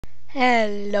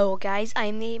Hello guys,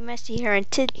 I'm the Messi here,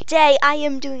 and today I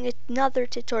am doing another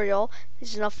tutorial.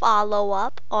 This is a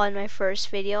follow-up on my first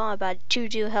video about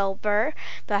Tutu Helper,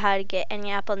 about how to get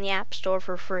any app on the App Store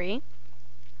for free.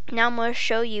 Now I'm going to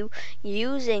show you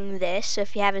using this, so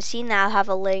if you haven't seen that, I'll have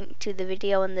a link to the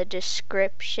video in the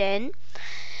description.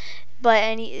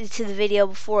 But to the video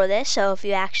before this, so if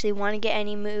you actually want to get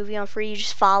any movie on free, you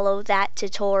just follow that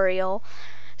tutorial.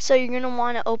 So you're going to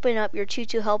want to open up your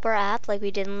Tutu Helper app like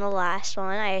we did in the last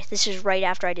one. This is right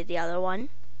after I did the other one.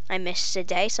 I missed a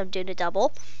day, so I'm doing a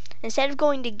double. Instead of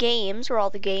going to games, where all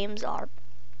the games are,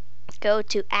 go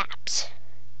to apps.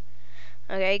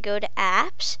 Okay, go to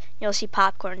apps. You'll see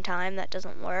Popcorn Time. That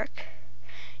doesn't work.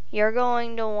 You're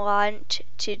going to want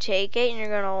to take it, and you're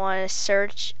going to want to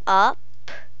search up.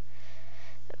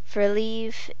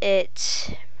 Believe it's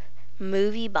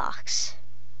Movie Box.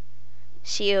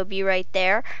 See, it'll be right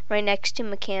there, right next to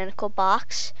Mechanical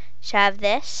Box. Should have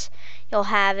this. You'll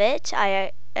have it.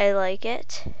 I like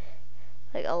it,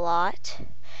 like a lot.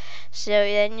 So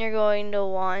then you're going to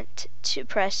want to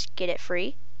press Get It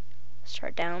Free.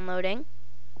 Start downloading.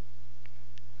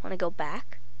 Want to go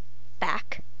back,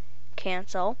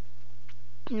 cancel,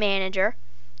 manager.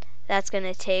 That's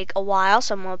gonna take a while,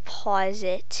 so I'm gonna pause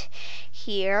it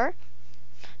here.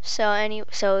 So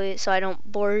I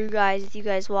don't bore you guys with you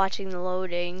guys watching the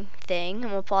loading thing.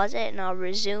 I'm gonna pause it and I'll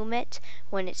resume it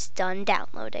when it's done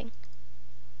downloading.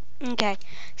 Okay,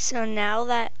 so now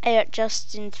that it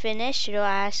just finished, it'll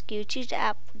ask you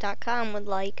tutuapp.com would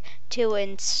like to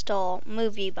install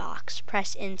Movie Box.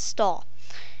 Press install,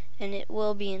 and it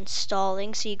will be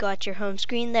installing. So you got your home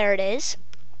screen. There it is.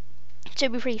 It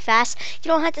should be pretty fast. You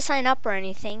don't have to sign up or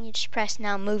anything. You just press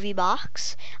now Movie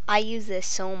Box. I use this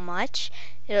so much.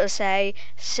 It'll say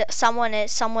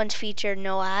someone's featured,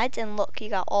 no ads, and look, you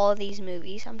got all of these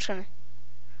movies.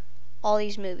 All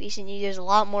these movies, and there's a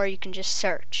lot more you can just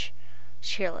search.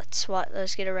 So here,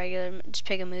 let's get a regular. Just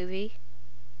pick a movie.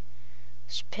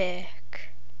 Let's pick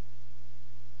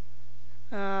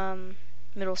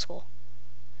Middle School.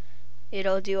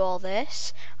 It'll do all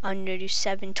this. I'm going to do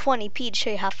 720p to show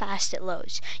you how fast it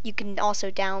loads. You can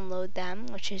also download them,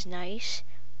 which is nice.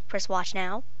 Press watch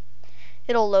now.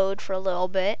 It'll load for a little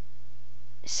bit.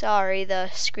 Sorry, the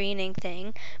screening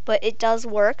thing, but it does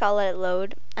work. I'll let it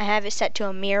load. I have it set to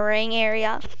a mirroring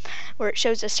area where it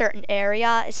shows a certain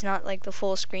area. It's not like the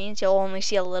full screen, so you'll only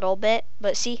see a little bit.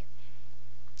 But see,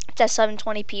 it's at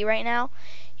 720p right now.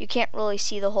 You can't really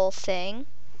see the whole thing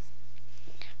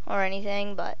or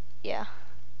anything, but yeah.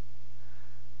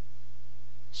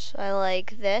 So I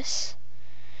like this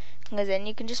because then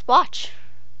you can just watch.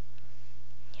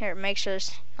 Here, make sure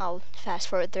I'll fast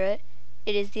forward through it.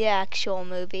 It is the actual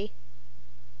movie.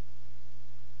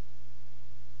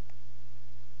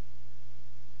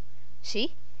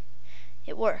 See?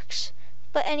 It works.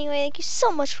 But anyway, thank you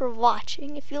so much for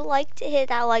watching. If you like to hit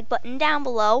that like button down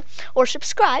below or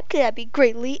subscribe, because that'd be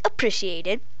greatly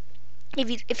appreciated.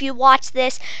 If you watch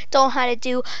this, don't know how to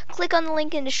do, click on the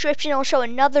link in the description. It'll show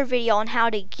another video on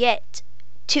how to get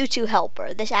Tutu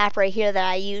Helper, this app right here that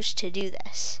I use to do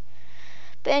this.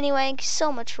 But anyway, thank you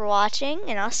so much for watching,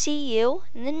 and I'll see you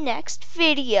in the next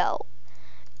video.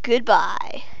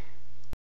 Goodbye.